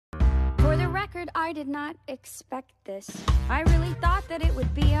record, I did not expect this. I really thought that it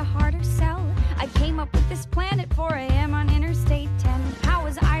would be a harder sell. I came up with this plan at 4 a.m. on Interstate 10. How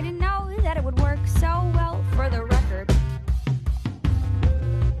was I to know that it would work so well? For the record,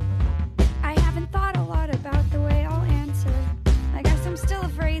 I haven't thought a lot about the way I'll answer. I guess I'm still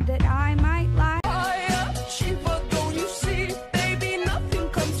afraid that I might lie.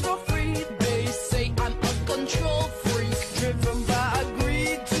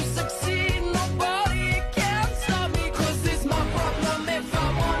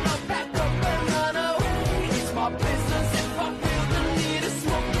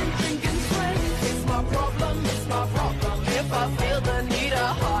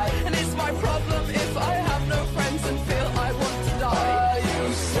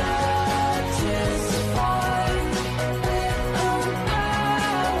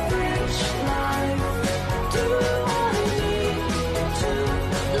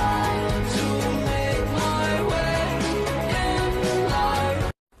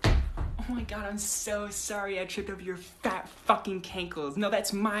 God, I'm so sorry I tripped over your fat fucking cankles. No,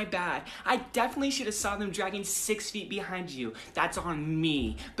 that's my bad. I definitely should have saw them dragging 6 feet behind you. That's on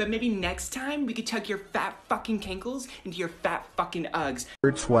me. But maybe next time we could tuck your fat fucking cankles into your fat fucking Uggs.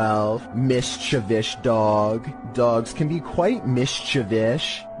 Number 12, mischievous dog. Dogs can be quite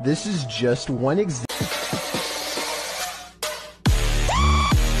mischievous. This is just one example.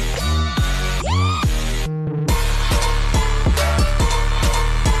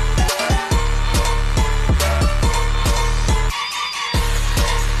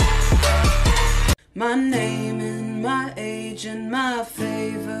 My name and my age and my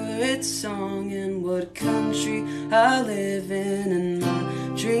favorite song and what country I live in and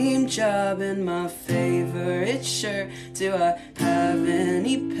my dream job and my favorite shirt. Do I have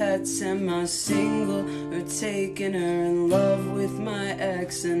any pets? Am I single or taken or in love with my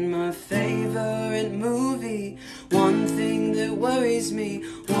ex? And my favorite movie, one thing that worries me,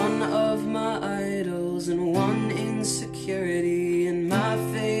 one of my idols and one insecurity, and my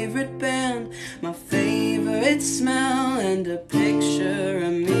favorite band, my favorite smell, and a picture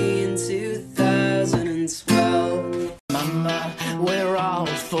of me in 2012. Mama, we're all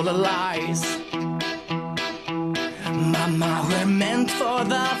full of lies. Mama, we're meant for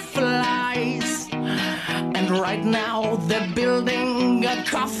the flies. And right now they're building a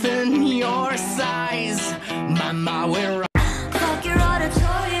coffin your size. Mama, we're fuck your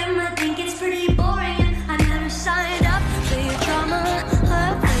auditorium, I think it's pretty boring. I never signed up for your drama,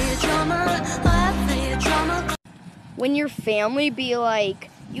 for your drama, for your drama. When your family be like,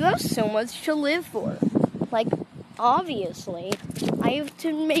 you have so much to live for. Like, obviously, I have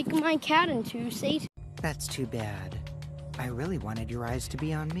to make my cat into Satan. That's too bad. I really wanted your eyes to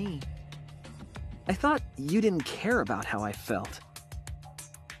be on me. I thought you didn't care about how I felt.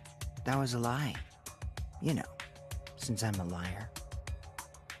 That was a lie. You know, since I'm a liar.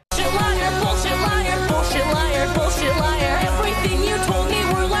 Bullshit liar, bullshit liar, bullshit liar, bullshit liar. Everything you told me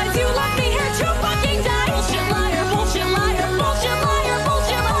were lies, you left me here to fucking die. Bullshit liar, bullshit liar, bullshit liar,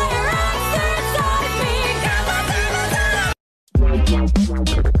 bullshit liar. Inside me,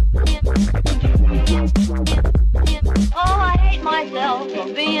 oh, I hate myself for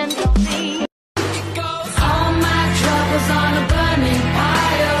being so mean. All my troubles on a burning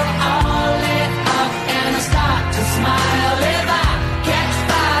pile, all lit up and I start to smile. If I catch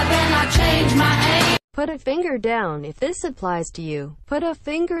fire, then I change my aim. Put a finger down if this applies to you. Put a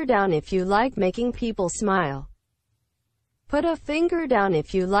finger down if you like making people smile. Put a finger down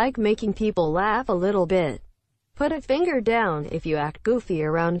if you like making people laugh a little bit. Put a finger down if you act goofy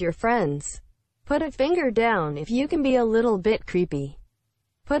around your friends. Put a finger down if you can be a little bit creepy.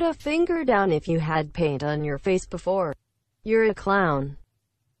 Put a finger down if you had paint on your face before. You're a clown.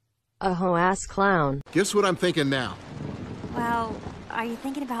 A hoe-ass clown. Guess what I'm thinking now? Well, are you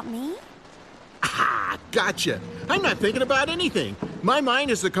thinking about me? Ah, gotcha. I'm not thinking about anything. My mind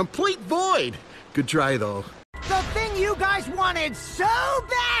is a complete void. Good try, though. The thing you guys wanted so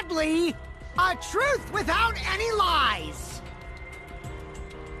badly, a truth without any lies.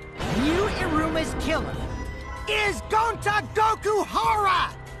 Yu Iruma's killer is Gonta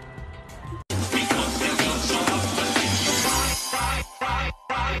Gokuhara!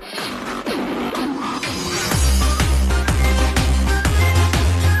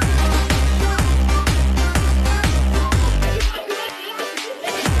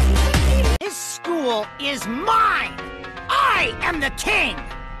 This school is mine! I am the king!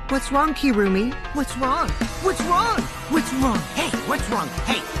 What's wrong, Kirumi? What's wrong? What's wrong? What's wrong? Hey, what's wrong?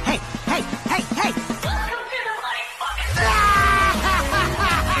 Hey, hey, hey, hey, hey!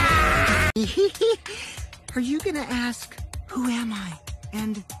 Are you gonna ask, who am I?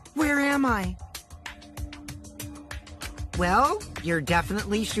 And Where am I? Well, you're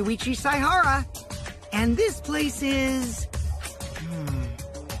definitely Shuichi Saihara. And this place is...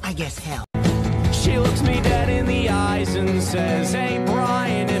 I guess hell. She looks me dead in the eyes and says, "Hey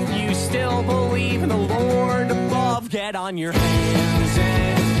Brian, if you still believe in the Lord above, get on your hands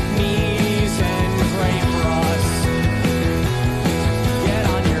and knees and pray for us. Get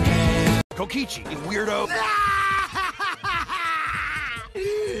on your hands." Kokichi, you weirdo.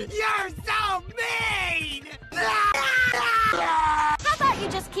 You're so mean! How about you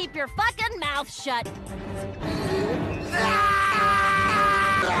just keep your fucking mouth shut?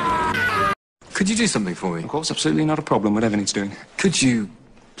 Could you do something for me? Of course, absolutely not a problem, whatever needs doing. Could you,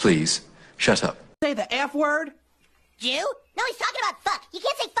 please, shut up? Say the F word? Jew? No, he's talking about fuck. You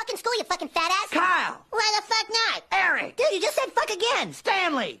can't say fuck in school, you fucking fat ass. Kyle! Why the fuck not? Eric! Dude, you just said fuck again.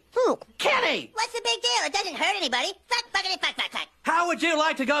 Stanley! Who? Kenny! What's the big deal? It doesn't hurt anybody. Fuck, fuckity, fuck, fuck, fuck. How would you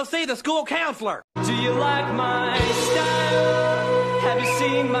like to go see the school counselor? Do you like my style? Have you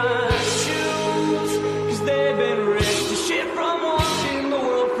seen my shoes? 'Cause they've been ripped to shit from watching the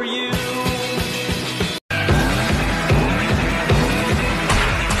world for you.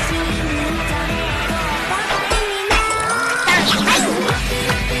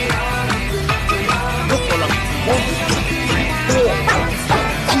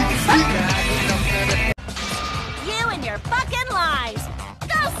 You and your fucking lies.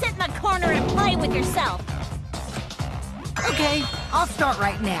 Go sit in the corner and play with yourself. Okay, I'll start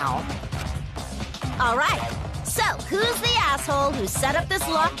right now. All right. So, who's the asshole who set up this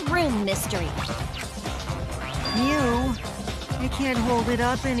locked room mystery? You? I can't hold it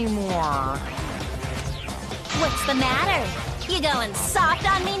up anymore. What's the matter? You going soft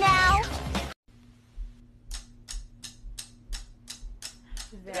on me now?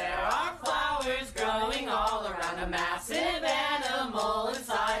 There are flowers growing all around a massive animal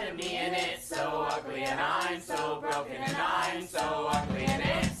inside of me, and it's so ugly, and I'm so broken, and I'm so ugly, and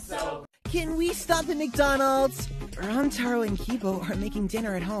it's so... Can we stop at McDonald's? Rantaro and Kibo are making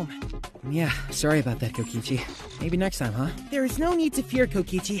dinner at home. Yeah, sorry about that, Kokichi. Maybe next time, huh? There is no need to fear,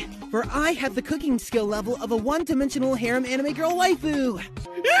 Kokichi, for I have the cooking skill level of a one-dimensional harem anime girl waifu!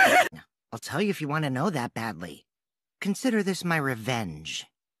 I'll tell you if you want to know that badly. Consider this my revenge.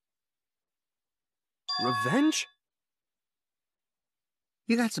 Revenge?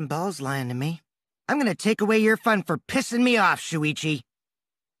 You got some balls lying to me. I'm gonna take away your fun for pissing me off, Shuichi.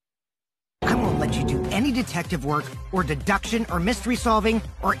 I won't let you do any detective work, or deduction, or mystery solving,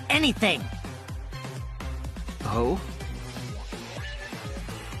 or anything! Oh?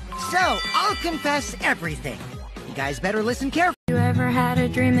 So, I'll confess everything. You guys better listen carefully. You ever had a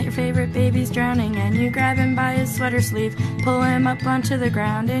dream that your favorite baby's drowning and you grab him by his sweater sleeve, pull him up onto the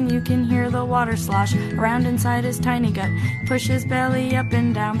ground and you can hear the water slosh around inside his tiny gut, push his belly up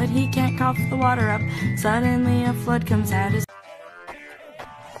and down but he can't cough the water up, suddenly a flood comes out his...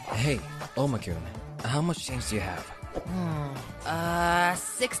 Hey, Ouma-kun, how much change do you have?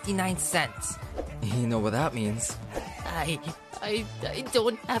 69 cents. You know what that means. I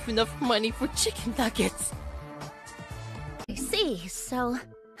don't have enough money for chicken nuggets. I see, so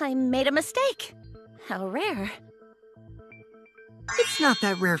I made a mistake. How rare. It's not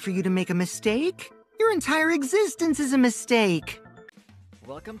that rare for you to make a mistake. Your entire existence is a mistake.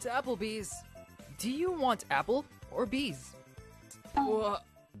 Welcome to Applebee's. Do you want apple or bees?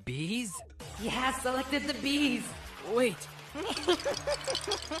 Bees? Yeah, selected the bees. Wait.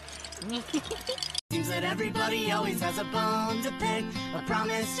 Seems that everybody always has a bone to pick, a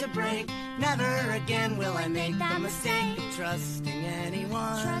promise to break. Never again will I make the mistake of trusting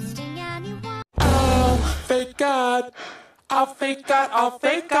anyone. Oh, fake God. I'll fake God, I'll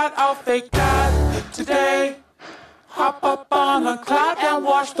fake God, I'll fake God today. Hop up on a cloud and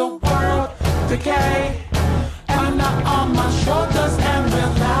watch the world decay. I'm not on my shoulders and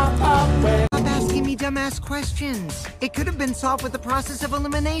we'll laugh away. Stop asking me dumbass questions. It could have been solved with the process of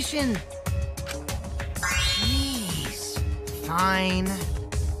elimination. Jeez. Fine.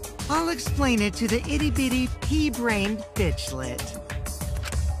 I'll explain it to the itty-bitty, pea-brained bitchlet.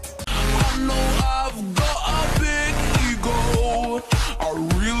 I know I've got a big ego. I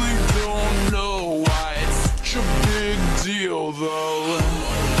really don't know why it's such a big deal, though.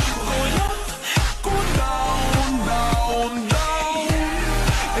 Going up, go down, down,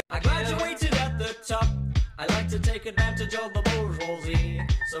 down. I graduated at the top. I like to take advantage of the bourgeoisie.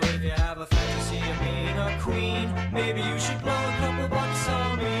 So if you have a fantasy of being a queen, maybe you should blow a couple bucks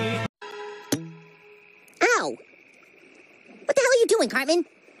on me. Ow! What the hell are you doing, Cartman?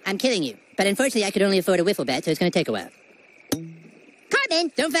 I'm killing you, but unfortunately I could only afford a wiffle bat, so it's gonna take a while.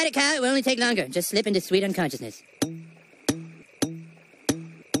 Cartman! Don't fight it, Kyle. It will only take longer. Just slip into sweet unconsciousness.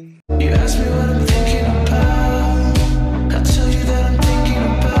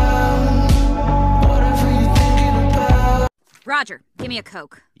 Roger, give me a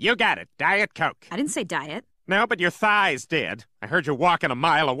Coke. You got it. Diet Coke. I didn't say diet. No, but your thighs did. I heard you walking a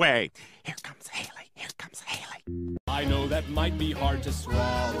mile away. Here comes Haley. Here comes Haley. I know that might be hard to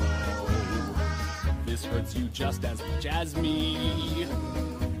swallow. This hurts you just as much as me.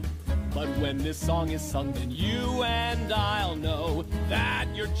 But when this song is sung, then you and I'll know that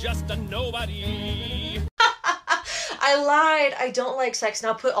you're just a nobody. I lied. I don't like sex.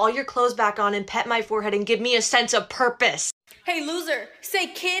 Now put all your clothes back on and pet my forehead and give me a sense of purpose. Hey, loser, say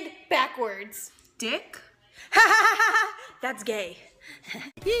kid backwards. Dick? That's gay.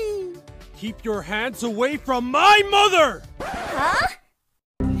 Keep your hands away from my mother! Huh?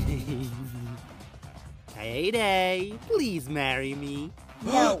 Hey, please marry me.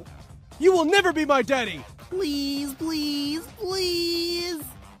 No. You will never be my daddy! Please, please, please.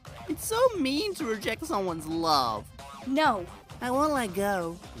 It's so mean to reject someone's love. No. I won't let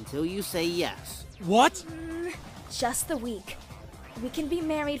go until you say yes. What? Just the week. We can be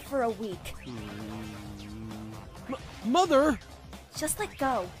married for a week. Mother? Just let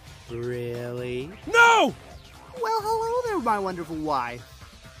go. Really? No! Well, hello there, my wonderful wife.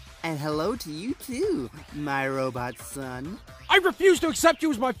 And hello to you too, my robot son. I refuse to accept you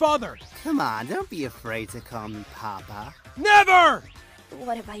as my father! Come on, don't be afraid to call me Papa. Never!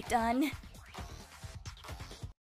 What have I done?